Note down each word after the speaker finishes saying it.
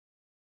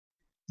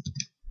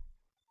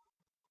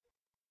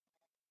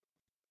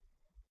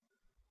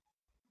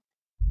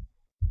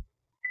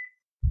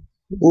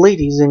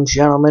Ladies and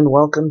gentlemen,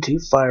 welcome to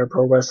Fire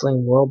Pro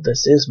Wrestling World.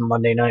 This is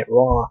Monday Night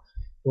Raw.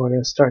 We're going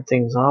to start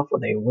things off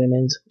with a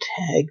women's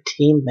tag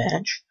team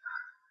match.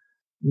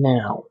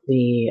 Now,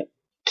 the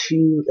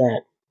two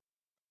that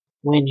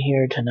win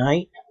here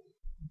tonight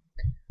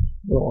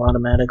will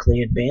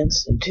automatically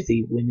advance into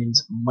the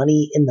women's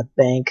Money in the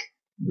Bank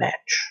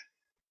match.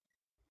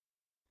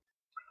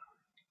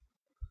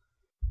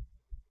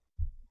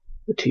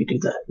 The two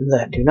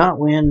that do not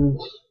win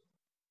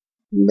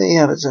may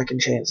have a second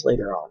chance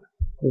later on.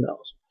 Who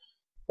knows?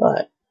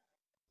 But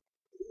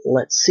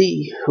let's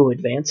see who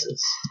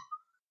advances.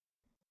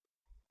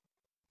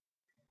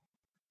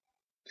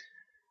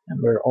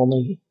 Remember,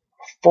 only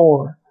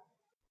 4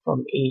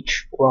 from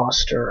each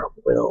roster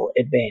will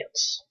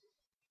advance.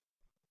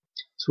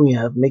 So we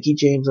have Mickie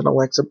James and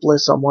Alexa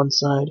Bliss on one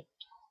side,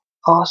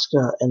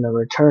 Asuka and the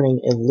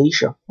returning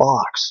Alicia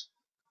Fox.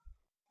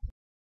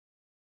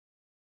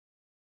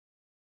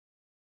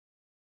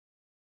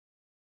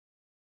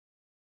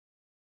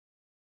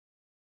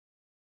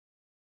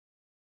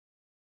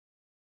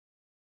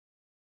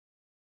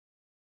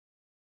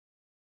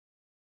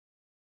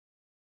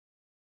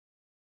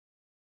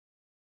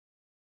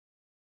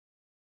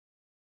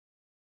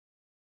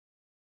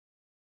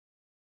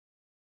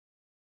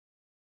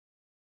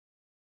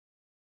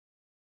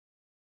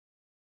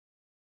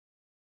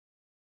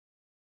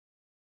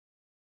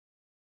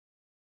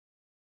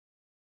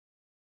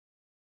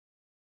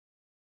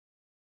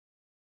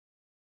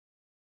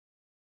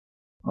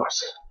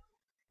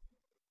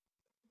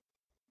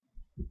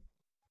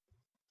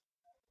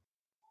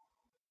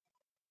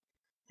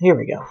 Here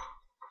we go.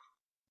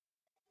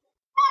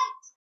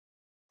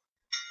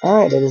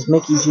 Alright, it is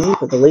Mickie James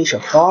with Alicia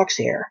Fox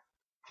here.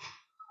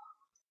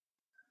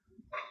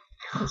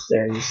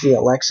 There you see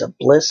Alexa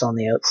Bliss on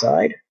the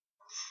outside.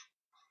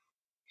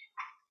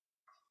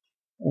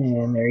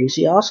 And there you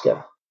see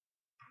Asuka.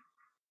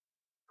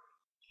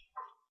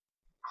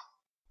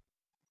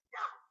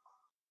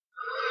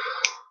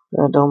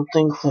 I don't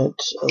think that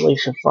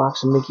Alicia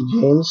Fox and Mickie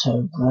James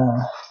have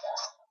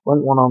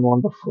went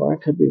one-on-one before.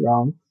 I could be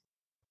wrong.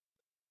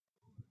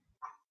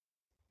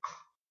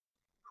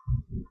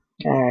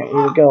 Alright,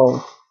 here we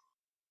go.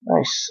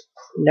 Nice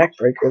neck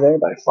breaker there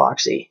by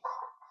Foxy.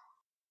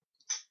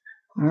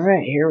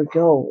 Alright, here we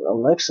go.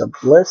 Alexa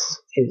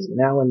Bliss is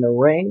now in the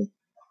ring,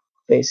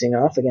 facing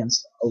off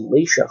against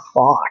Alicia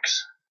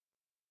Fox.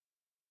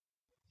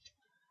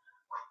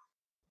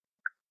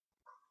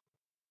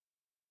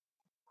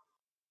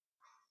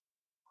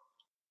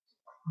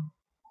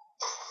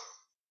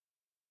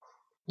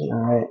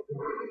 Alright.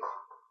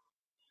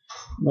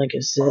 Like I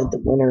said,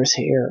 the winners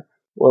here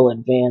will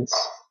advance.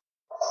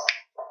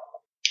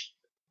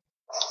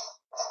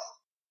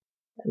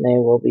 And they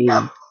will be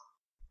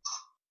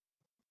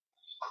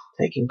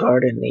taking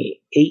part in the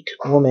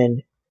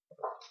 8-woman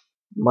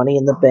Money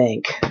in the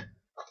Bank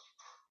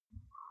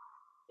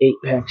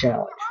 8-pack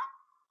challenge.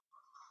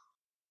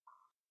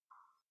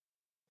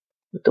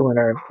 With the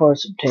winner, of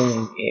course,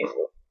 obtaining a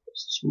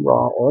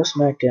Raw or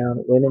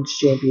SmackDown Women's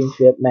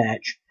Championship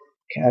match,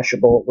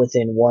 cashable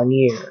within 1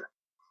 year.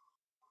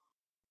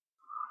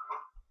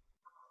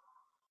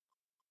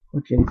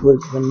 Which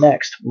includes the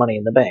next Money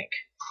in the Bank.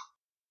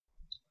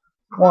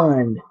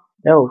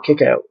 No,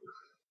 kick out.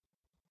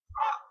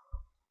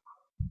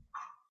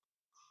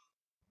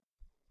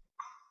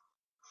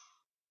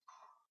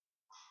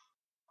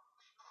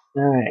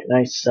 Alright,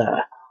 nice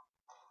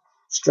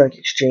strike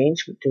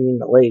exchange between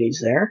the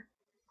ladies there.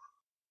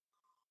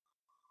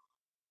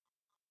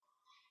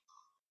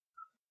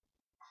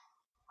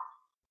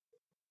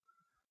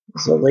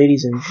 So,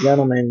 ladies and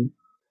gentlemen,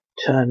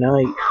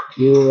 tonight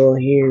you will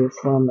hear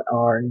from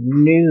our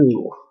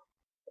new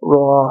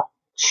Raw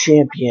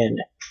champion,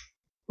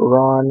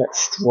 Braun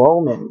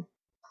Strowman.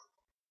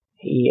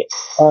 He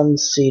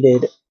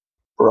unseated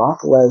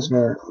Brock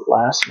Lesnar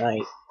last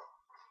night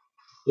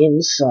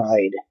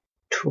inside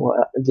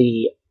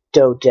the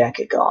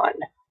Dodecagon.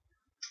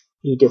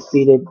 He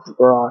defeated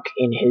Brock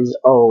in his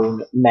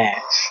own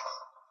match.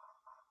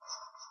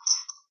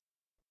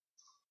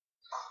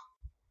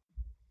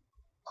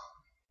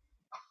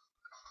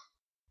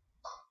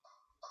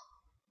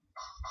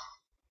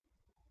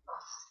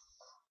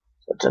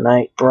 So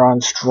tonight, Braun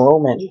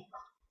Strowman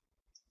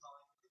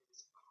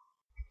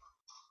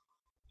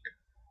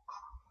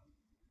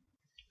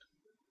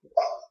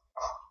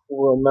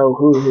will know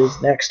who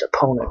his next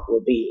opponent will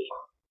be.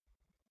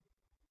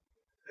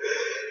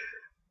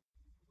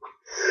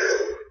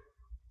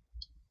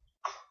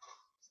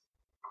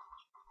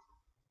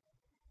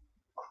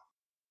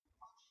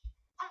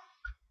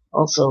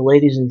 Also,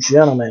 ladies and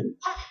gentlemen,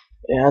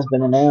 it has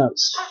been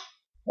announced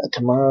that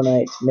tomorrow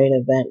night's main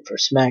event for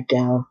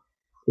SmackDown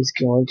is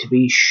going to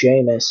be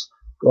Sheamus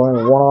going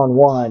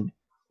one-on-one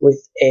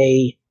with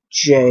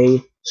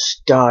AJ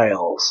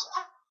Styles.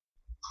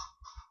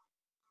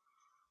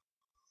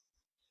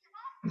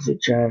 As they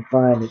try and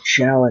find a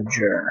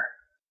challenger.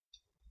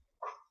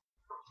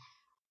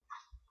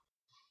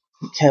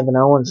 Kevin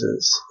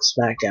Owens'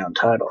 SmackDown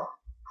title.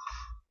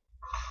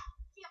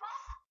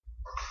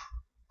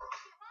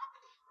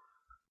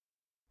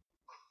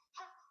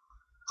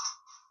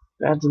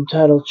 Had some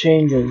title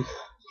changes.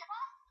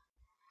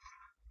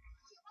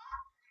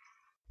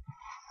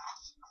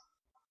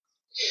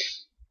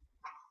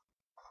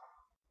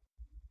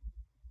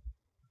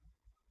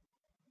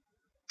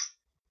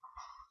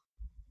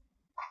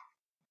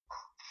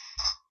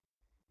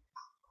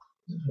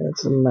 Had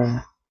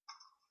some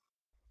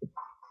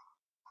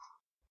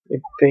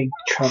big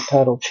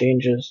title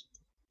changes.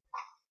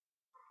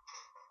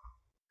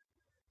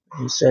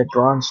 He said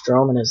Braun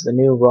Strowman is the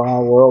new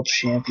Raw World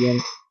Champion.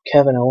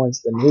 Kevin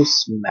Owens the new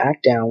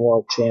SmackDown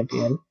World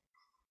Champion.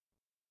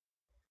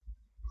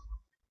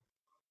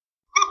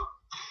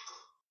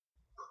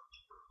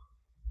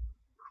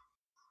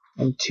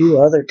 And 2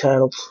 other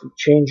titles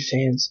changed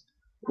hands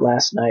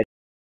last night.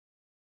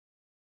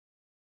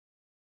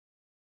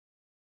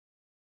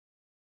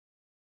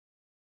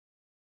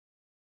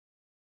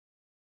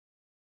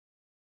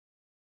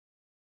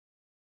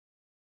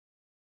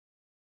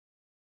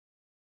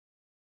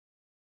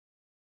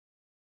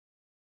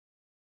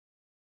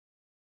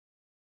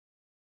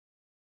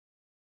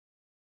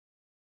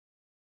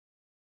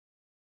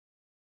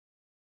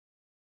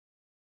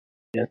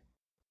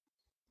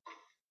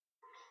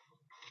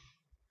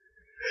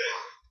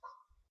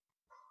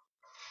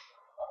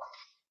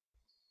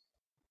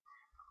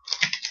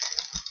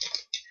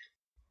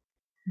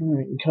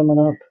 Alright, and coming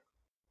up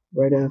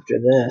right after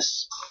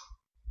this,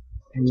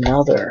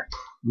 another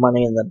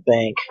Money in the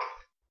Bank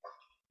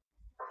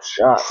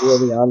shot will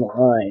be on the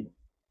line.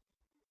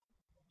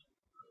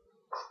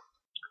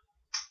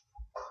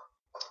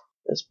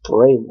 As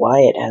Bray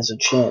Wyatt has a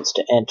chance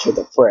to enter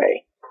the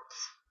fray.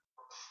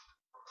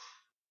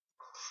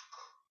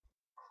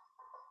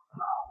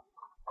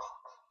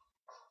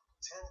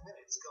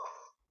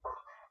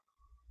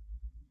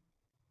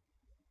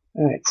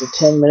 Alright, so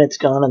 10 minutes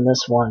gone in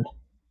this one.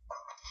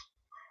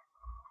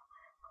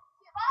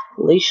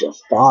 Alicia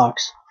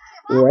Fox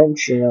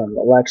wrenching on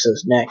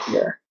Alexa's neck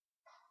here.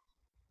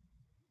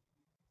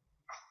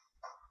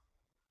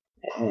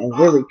 And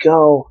here we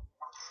go.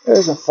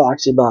 There's a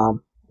Foxy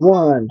Bomb.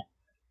 1,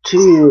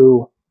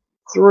 2,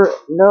 3.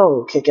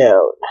 No, kick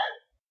out.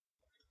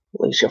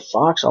 Alicia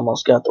Fox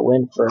almost got the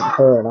win for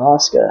her and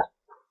Asuka,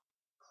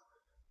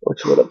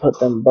 which would have put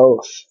them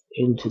both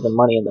into the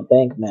Money in the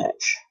Bank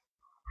match.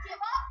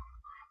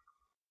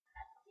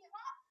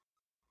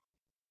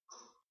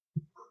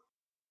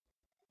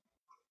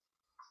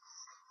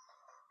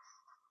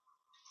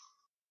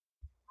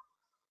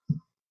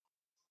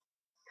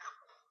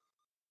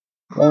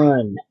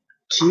 One,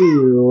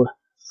 two,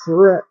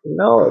 three.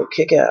 No,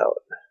 kick out.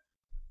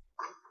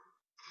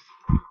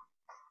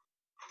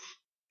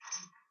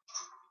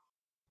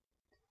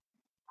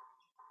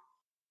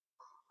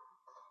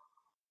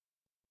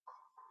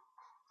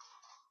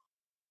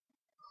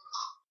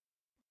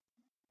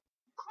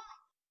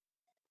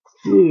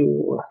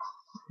 Two.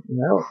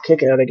 No,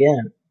 kick out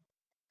again.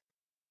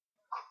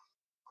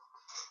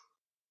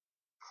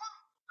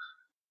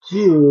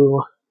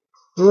 2,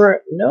 3.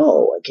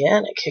 No,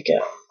 again a kick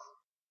out.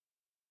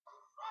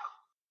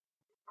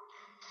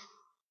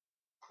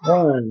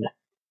 1,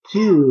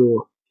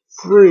 2,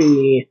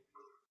 3.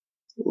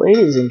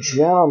 Ladies and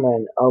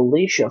gentlemen,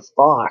 Alicia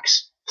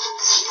Fox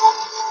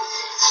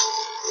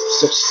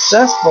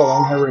successful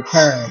in her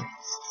return,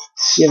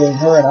 giving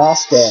her and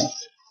Asuka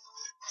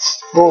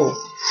both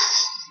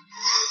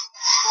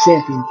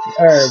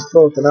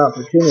both an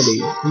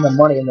opportunity in the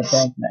Money in the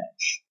Bank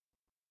match.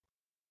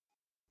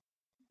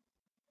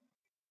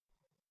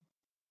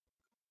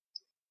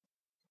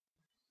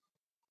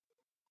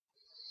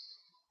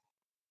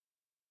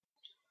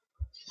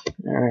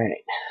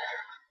 Alright.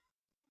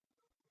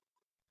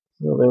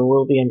 So there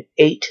will be an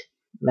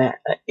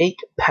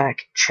 8-pack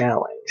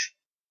challenge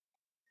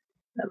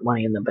at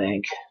Money in the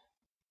Bank.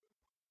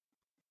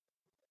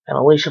 And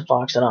Alicia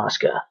Fox and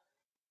Asuka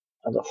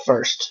are the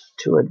first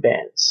to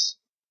advance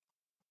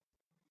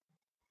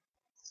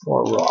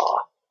for Raw.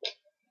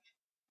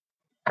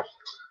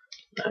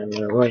 I'm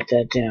going to write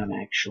that down,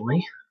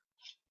 actually.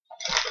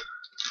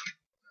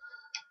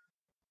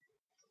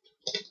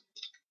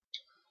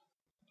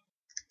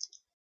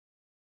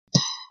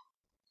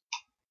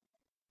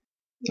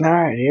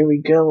 Alright, here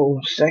we go.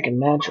 Second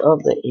match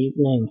of the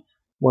evening.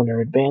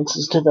 Winner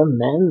advances to the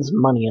men's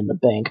Money in the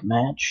Bank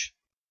match.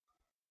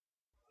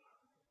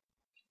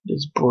 It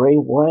is Bray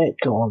Wyatt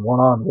going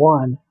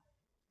one-on-one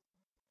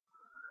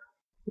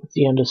with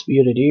the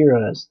Undisputed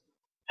Era's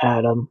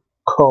Adam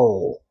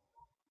Cole.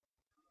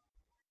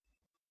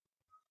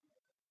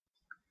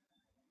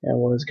 I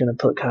was going to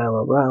put Kyle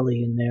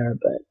O'Reilly in there,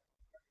 but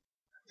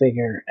I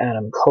figure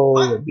Adam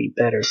Cole would be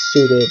better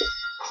suited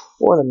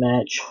for the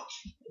match,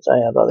 as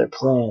I have other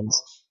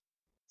plans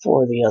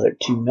for the other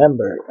two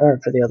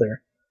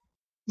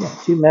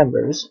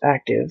members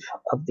active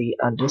of the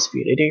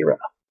Undisputed Era.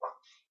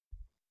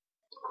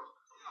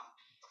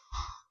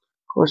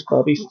 Of course,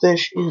 Bobby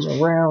Fish is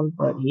around,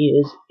 but he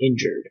is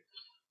injured.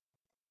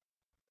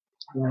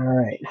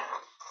 Alright.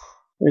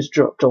 There's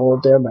dropped to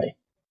hold there by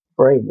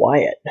Bray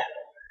Wyatt.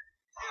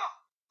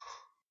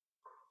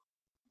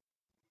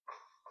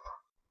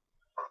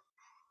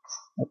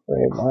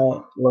 Bray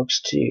Wyatt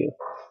looks to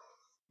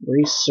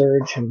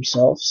resurge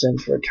himself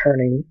since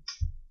returning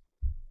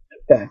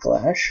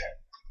Backlash.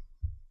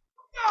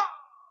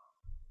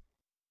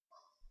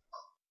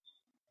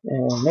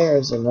 And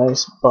there's a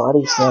nice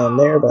body slam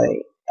there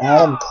by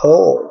Adam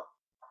Cole.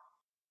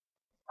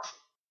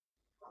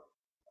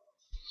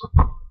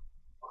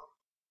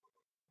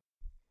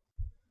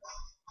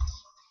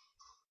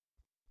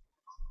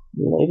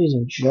 Ladies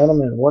and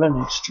gentlemen, what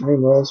an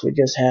Extreme Rules we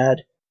just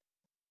had.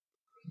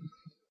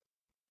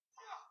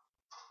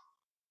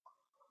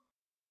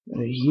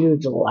 A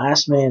huge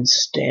last man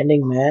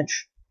standing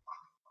match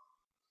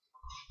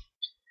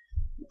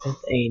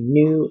with a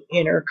new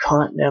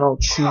Intercontinental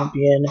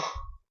Champion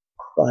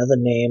by the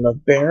name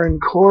of Baron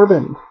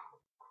Corbin,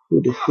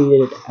 who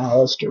defeated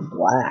Aleister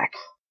Black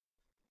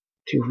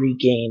to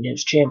regain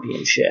his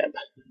championship.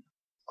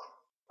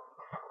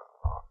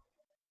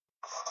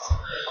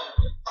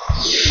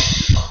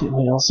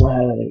 We also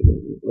had a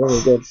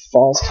really good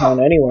Falls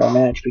Count Anywhere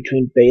match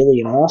between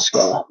Bayley and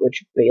Asuka,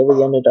 which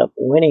Bayley ended up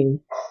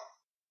winning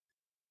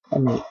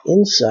on the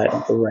inside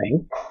of the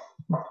ring.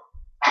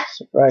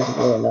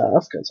 Surprisingly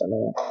enough, because I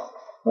know,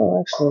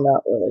 well, actually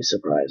not really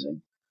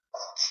surprising.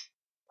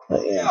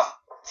 But yeah.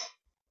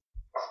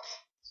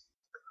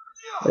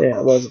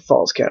 It was a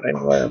Falls Count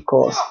Anywhere, of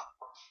course.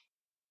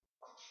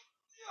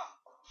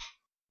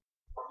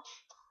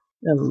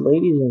 And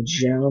ladies and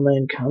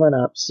gentlemen, coming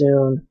up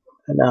soon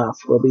enough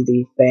will be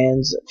the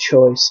Fans'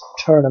 Choice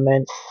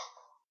Tournament.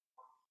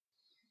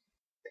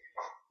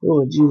 Who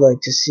would you like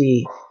to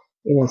see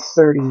in a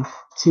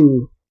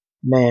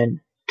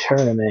 32-man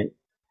tournament?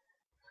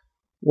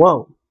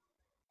 Whoa.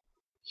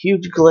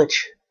 Huge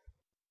glitch.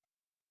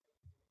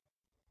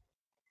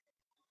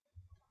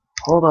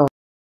 Hold on.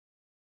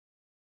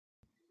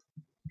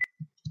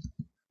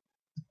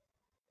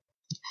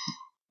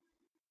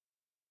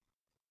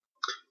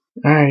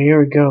 Alright, here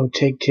we go.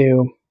 Take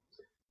two.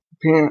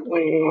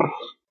 Apparently...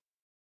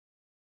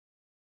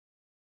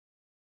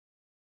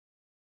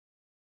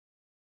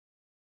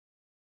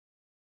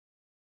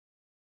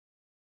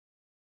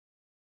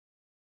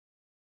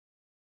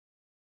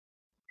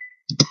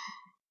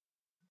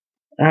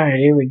 Alright,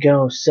 here we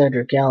go.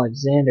 Cedric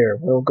Alexander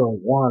will go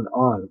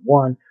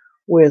one-on-one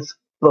with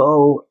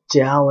Bo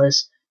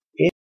Dallas.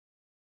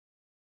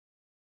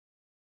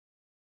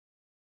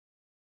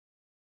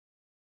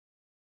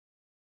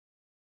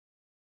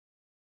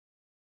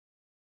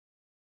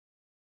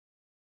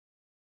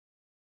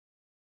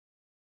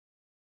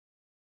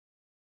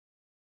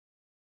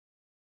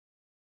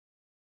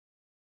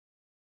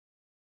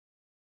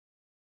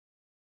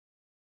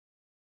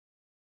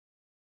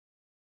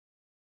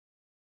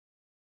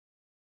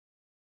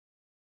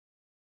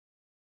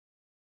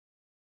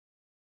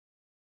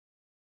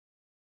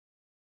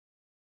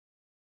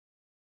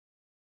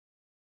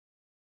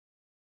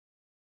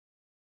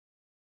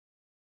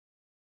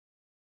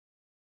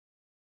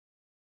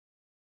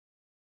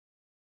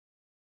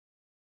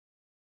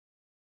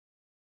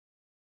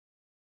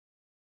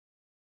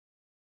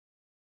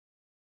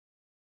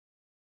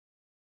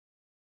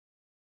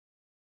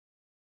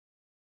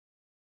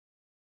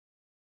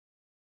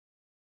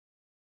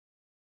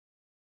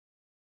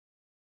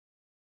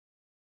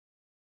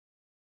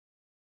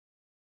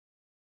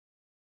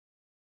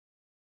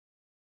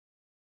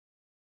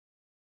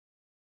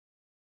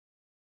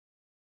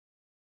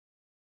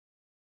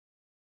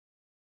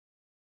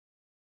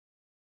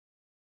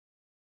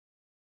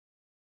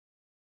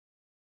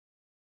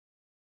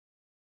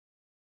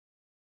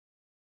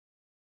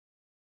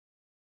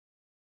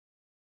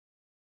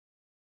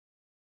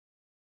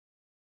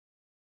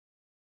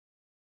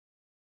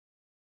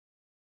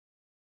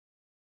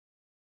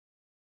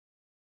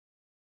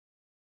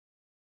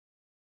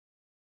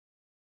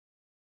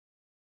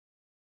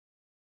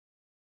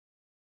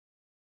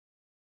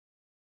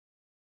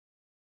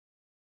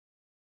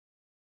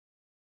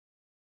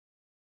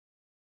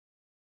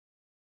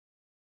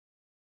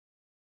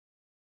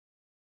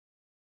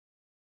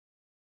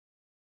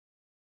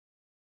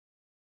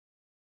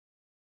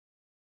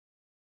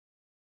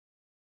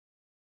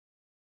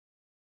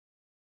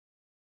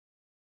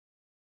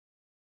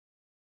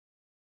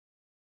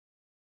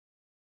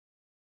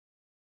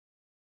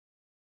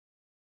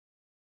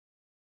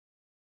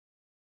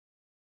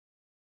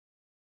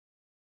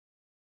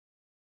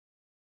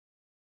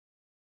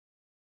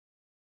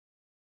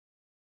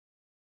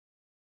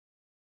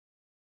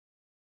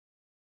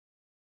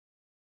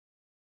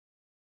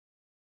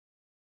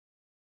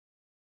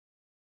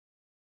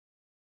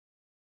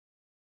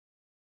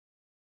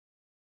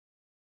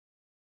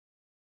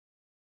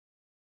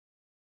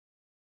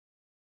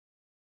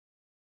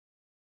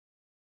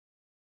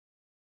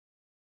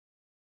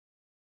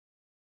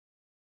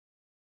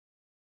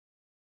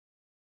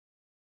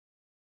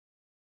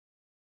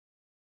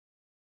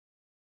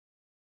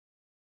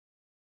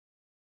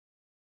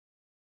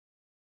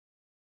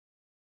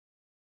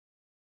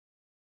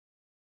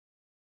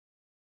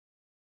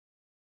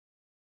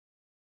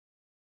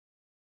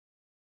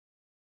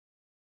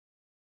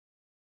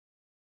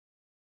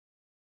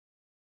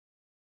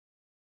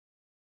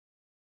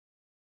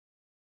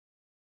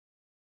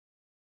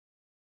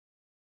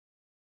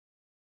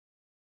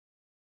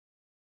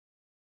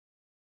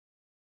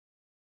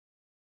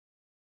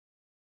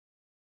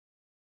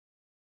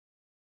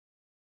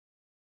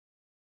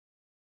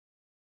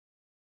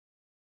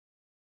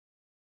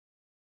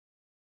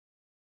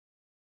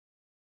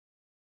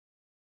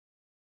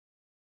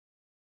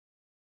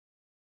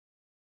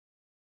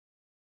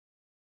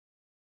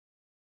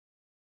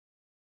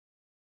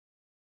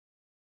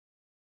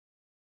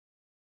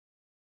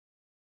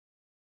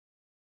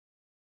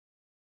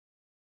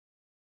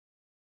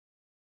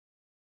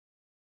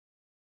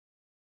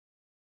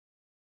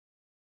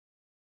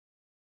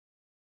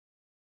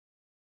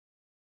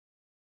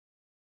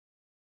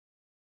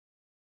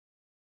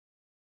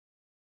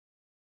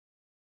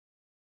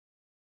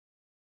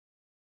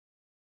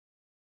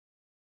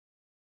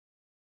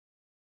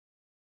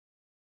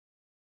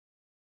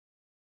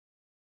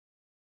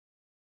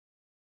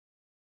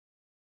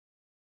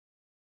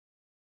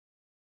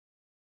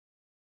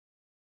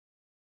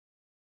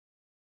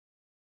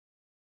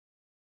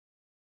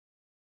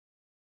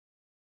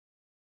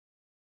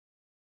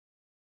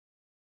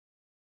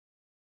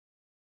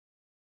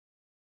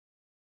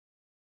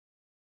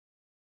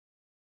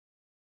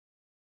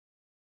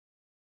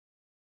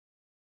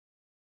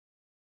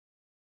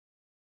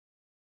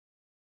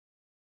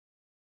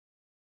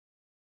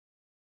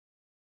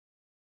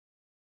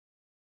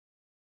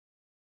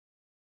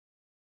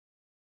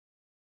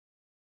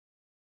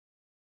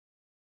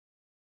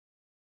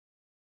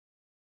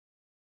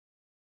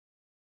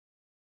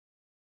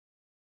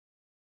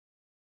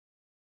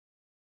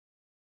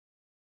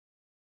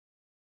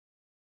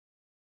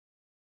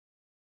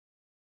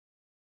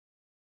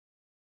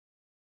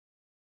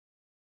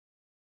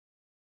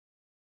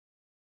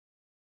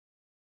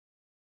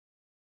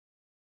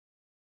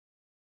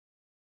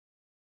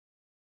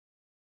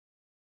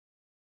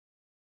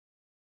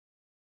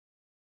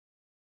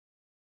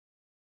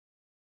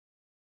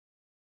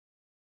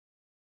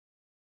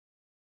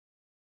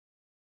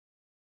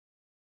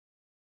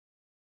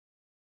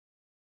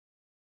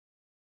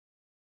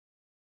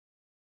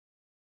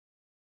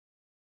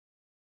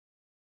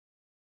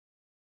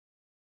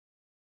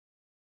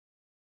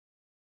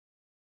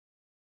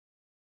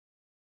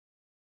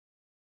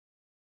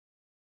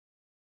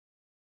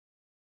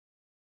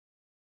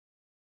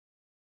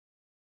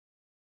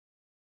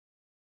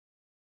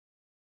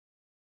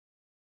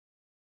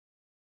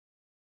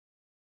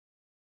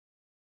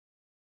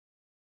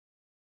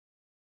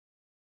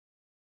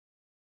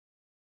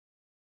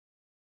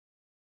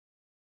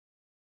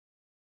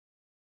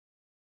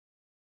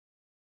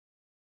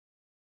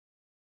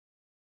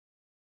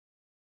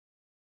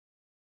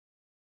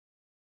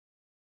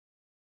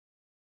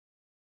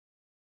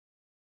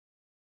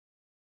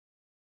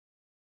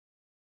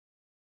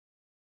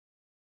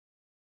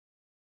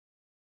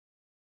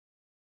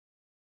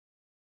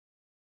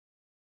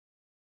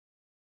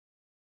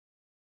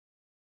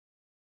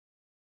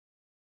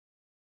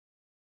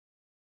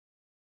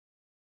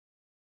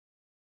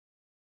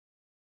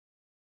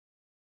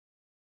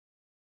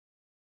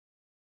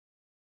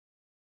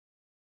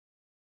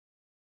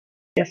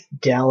 If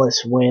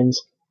Dallas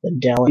wins, then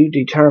Dallas will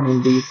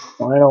determine the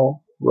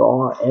final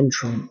Raw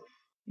entrant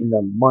in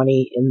the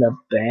Money in the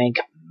Bank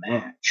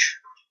match.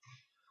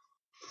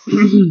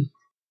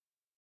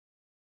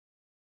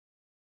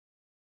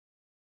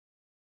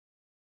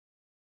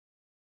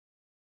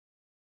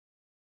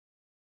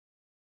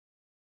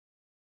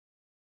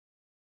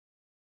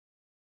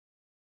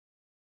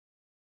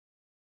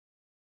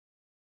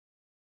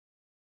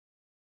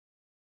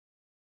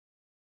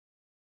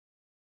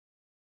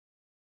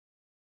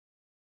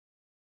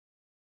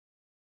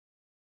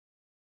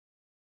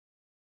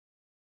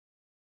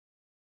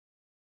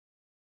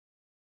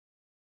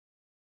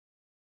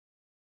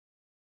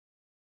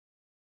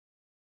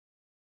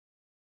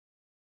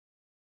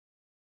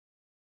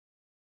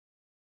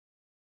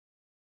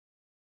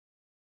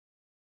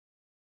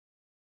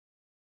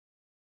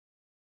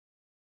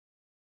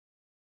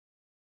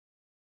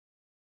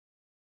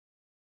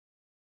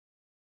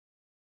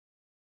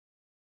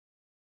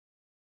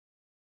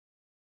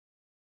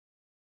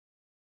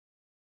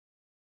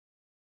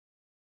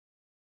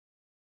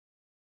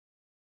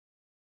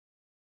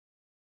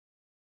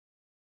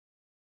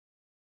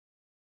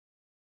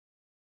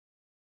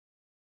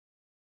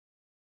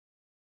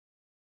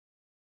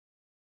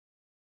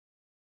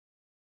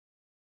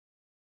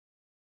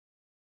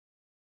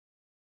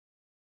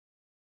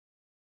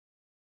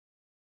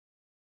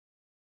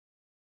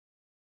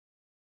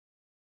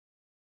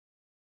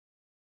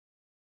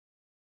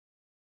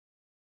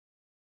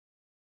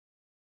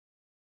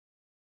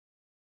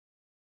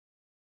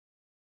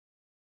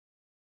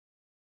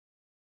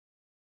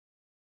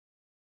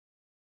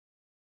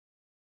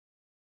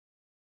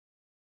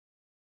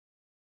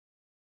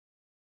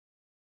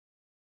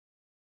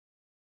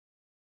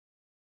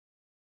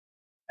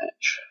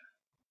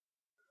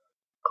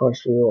 Of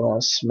course, we will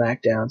have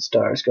SmackDown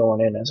stars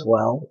going in as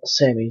well.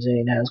 Sami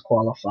Zayn has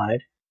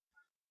qualified.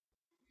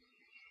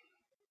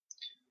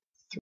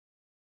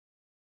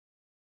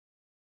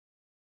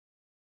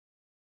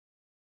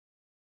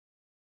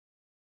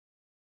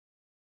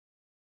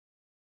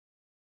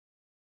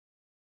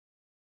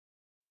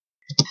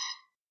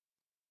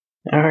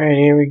 Alright,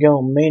 here we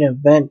go. Main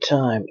event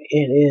time.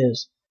 It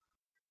is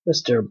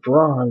Mr.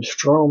 Braun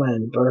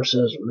Strowman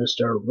versus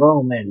Mr.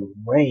 Roman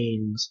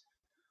Reigns.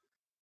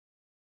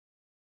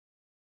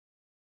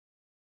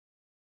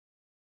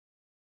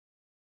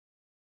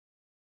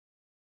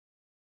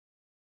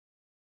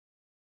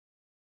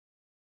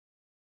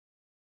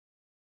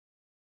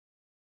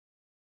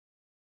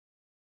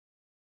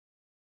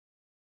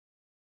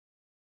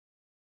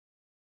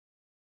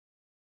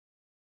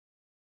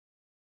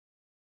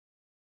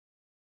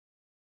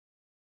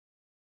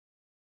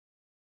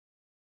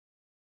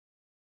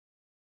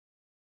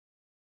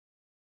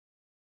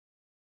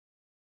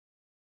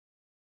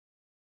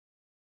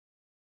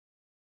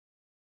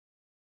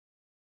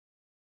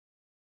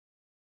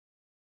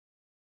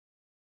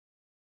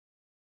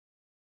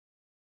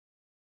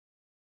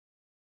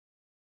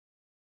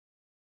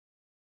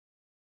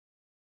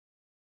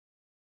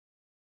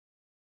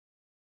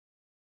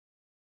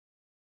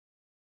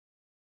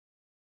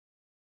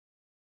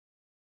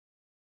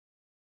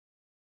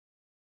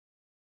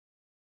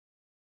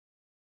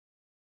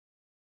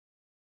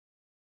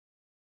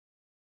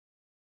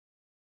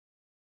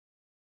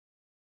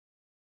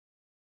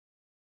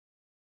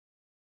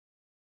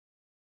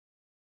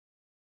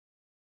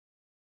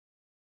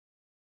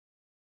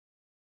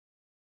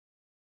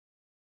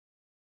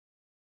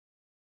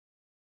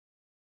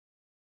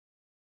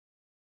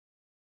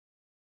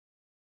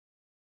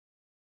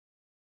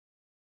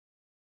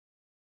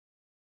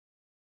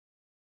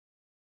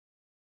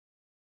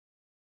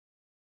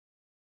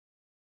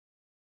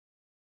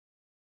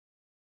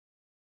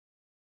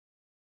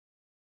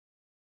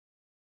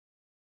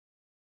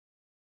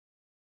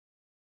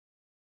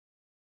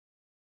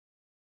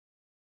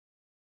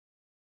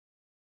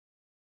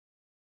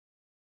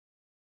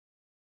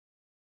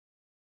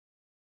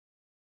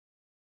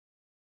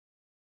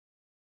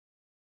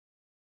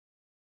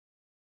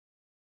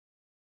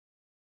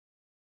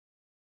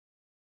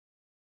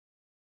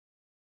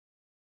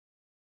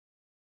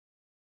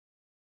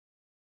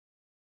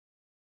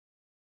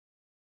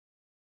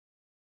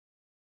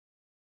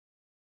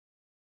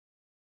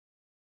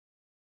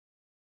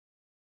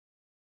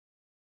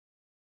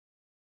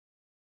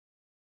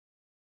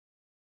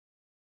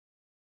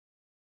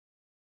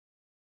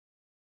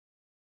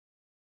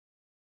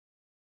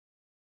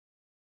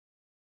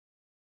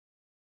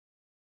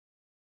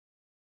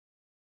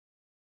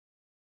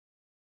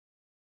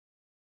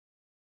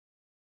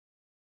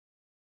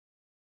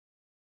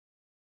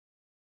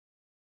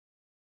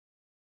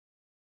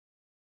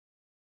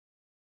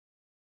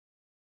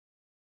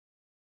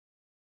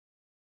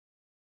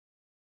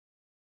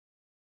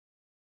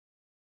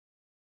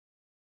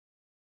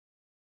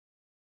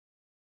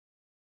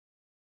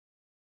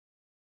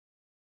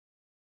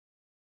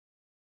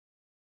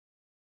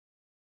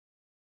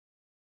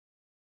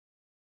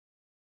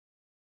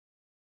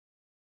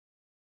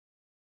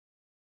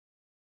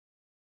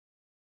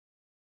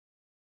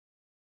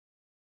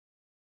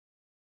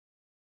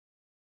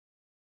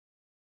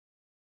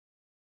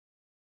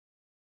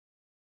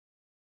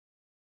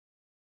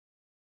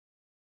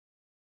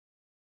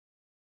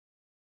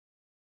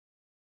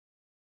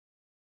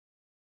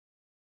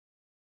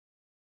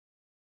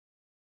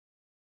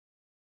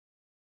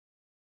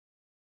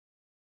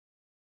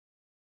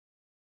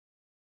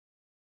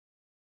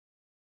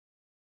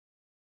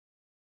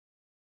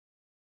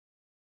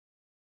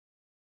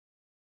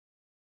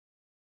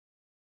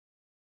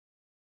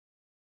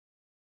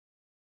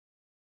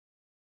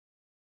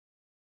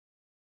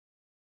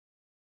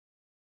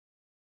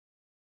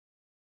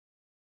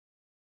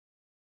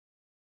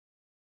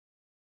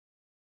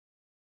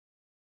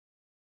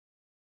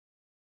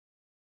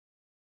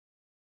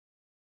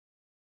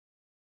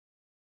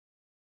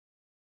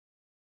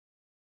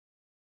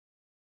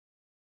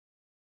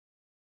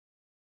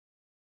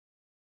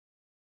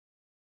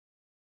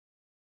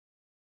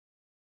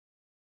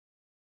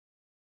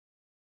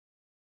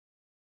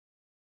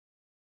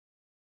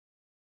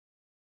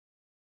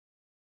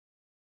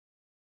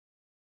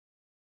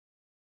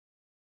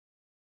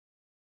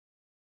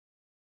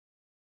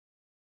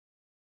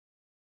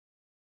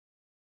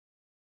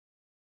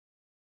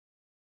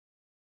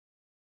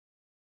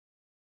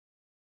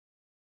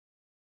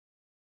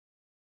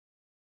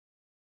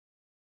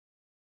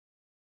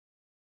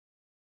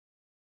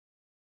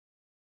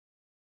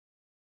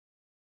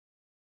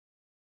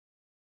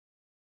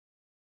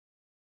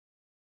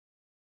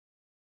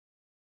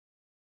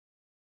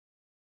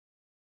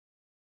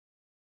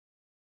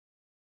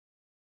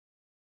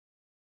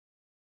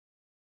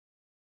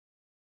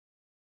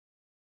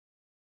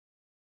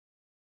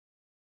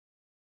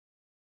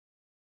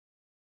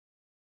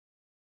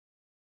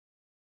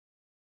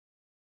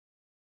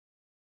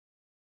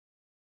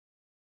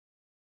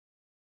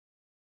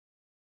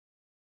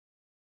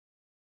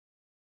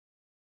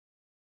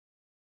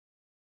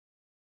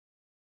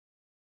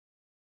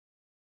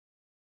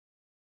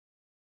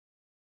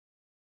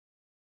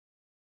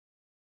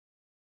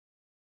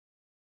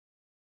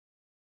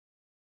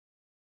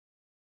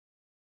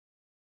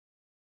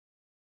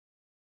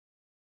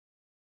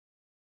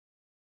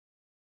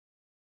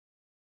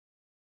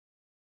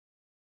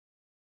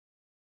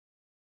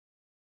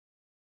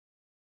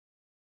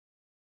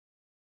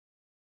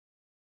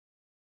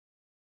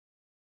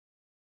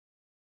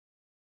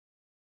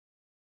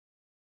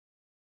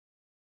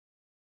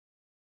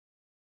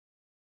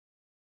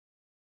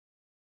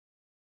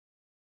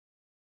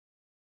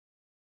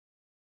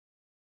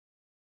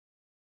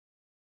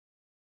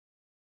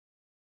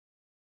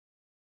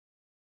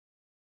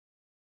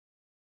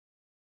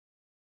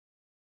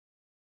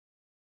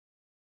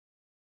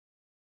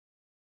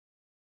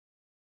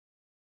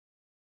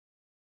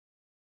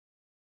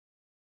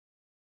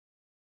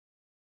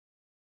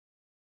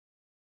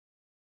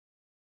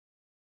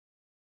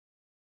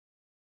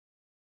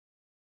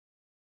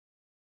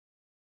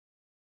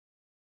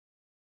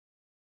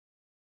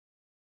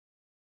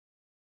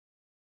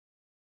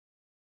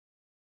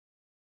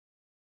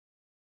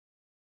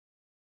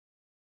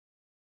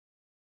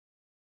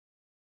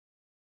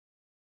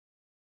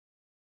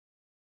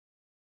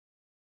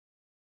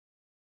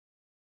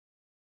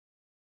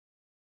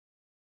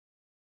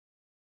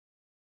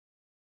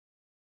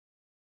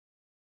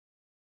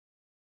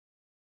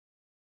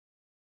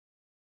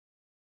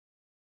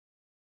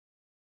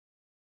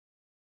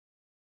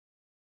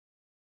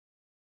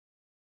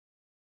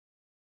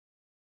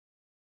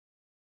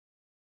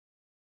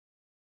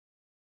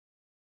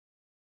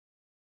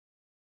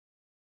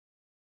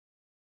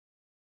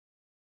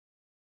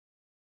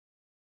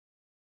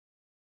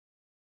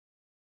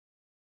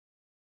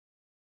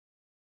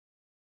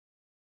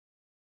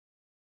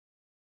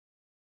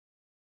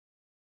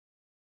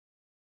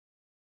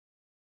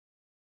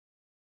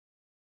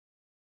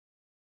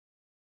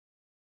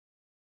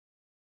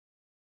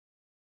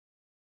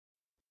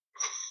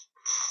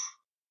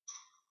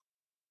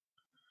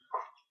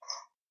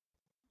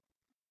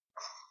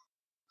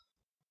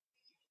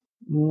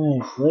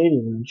 Alright,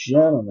 ladies and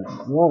gentlemen,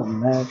 what a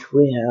match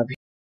we have here.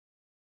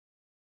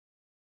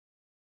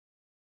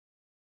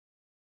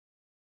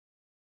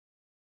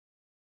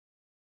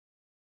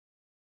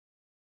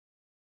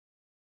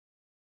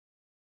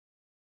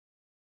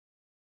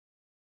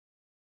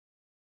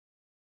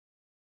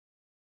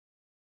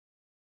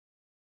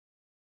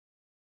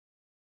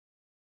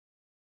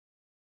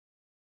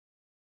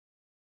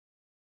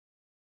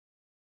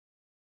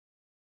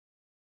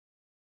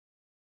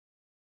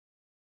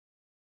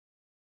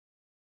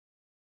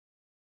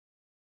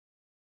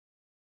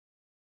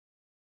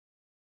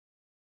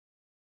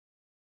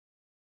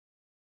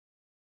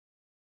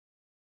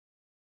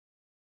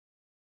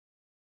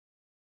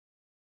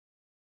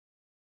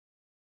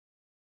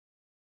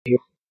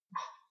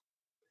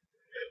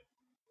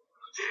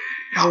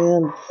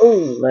 And,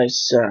 oh,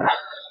 nice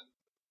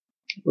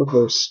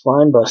reverse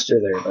spine buster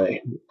there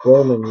by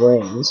Roman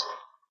Reigns.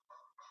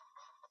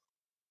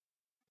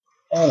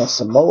 And a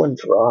Samoan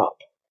drop.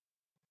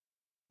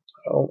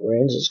 Oh,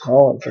 Reigns is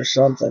calling for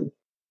something.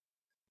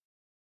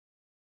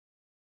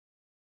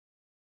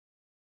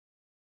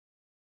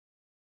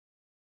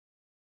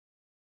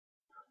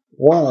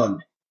 One,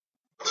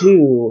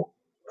 two,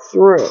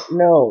 three.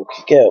 No,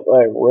 kick out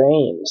by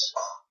Reigns.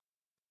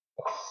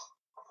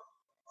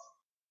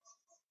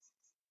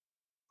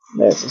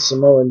 That's a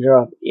Samoan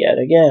drop yet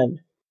again.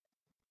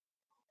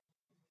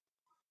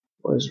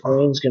 What is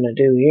Reigns going to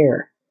do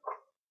here?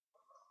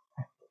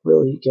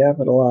 Will he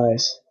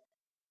capitalize?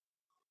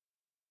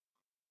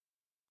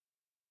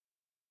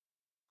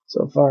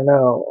 So far,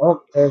 no.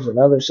 Oh, there's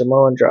another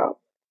Samoan drop.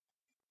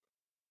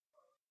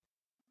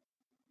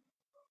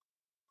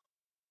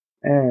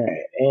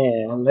 Alright,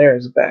 and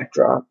there's a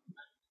backdrop.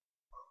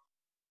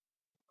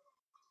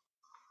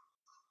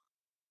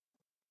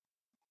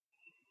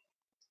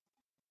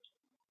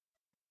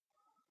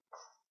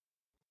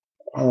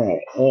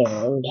 Alright,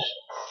 and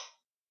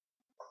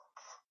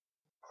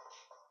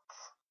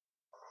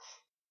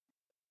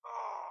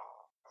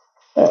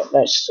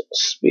nice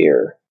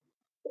spear.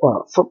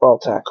 Well, football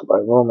tackle by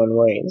Roman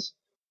Reigns.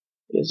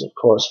 He is, of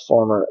course,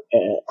 former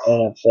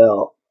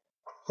NFL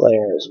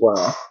player as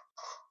well.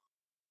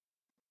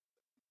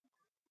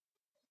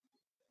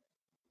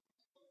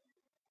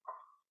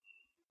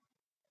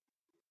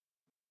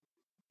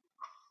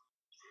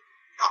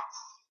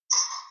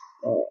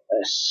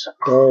 Nice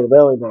belly to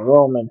belly by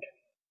Roman.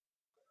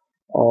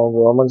 Oh,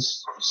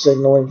 Roman's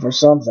signaling for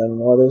something.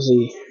 What is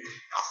he?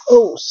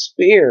 Oh,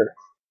 spear.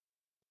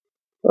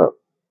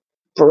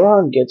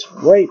 Braun gets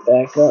right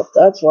back up.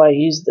 That's why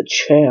he's the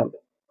champ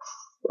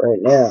right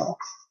now.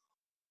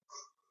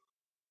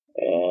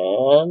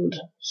 And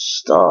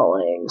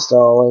stalling.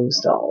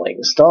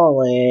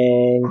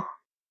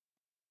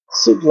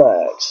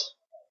 Suplex.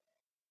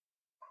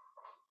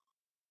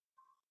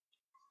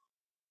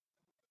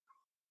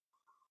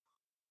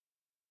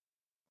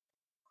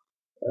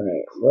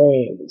 Alright,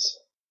 Reigns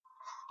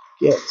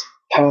gets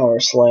power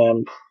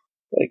slammed,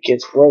 but it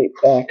gets right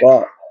back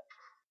up.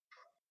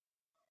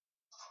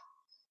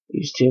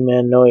 These two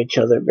men know each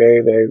other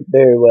very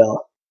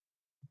well.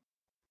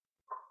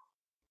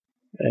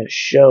 And it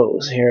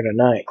shows here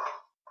tonight.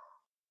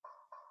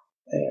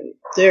 And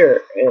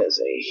there is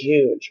a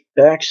huge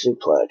back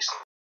suplex.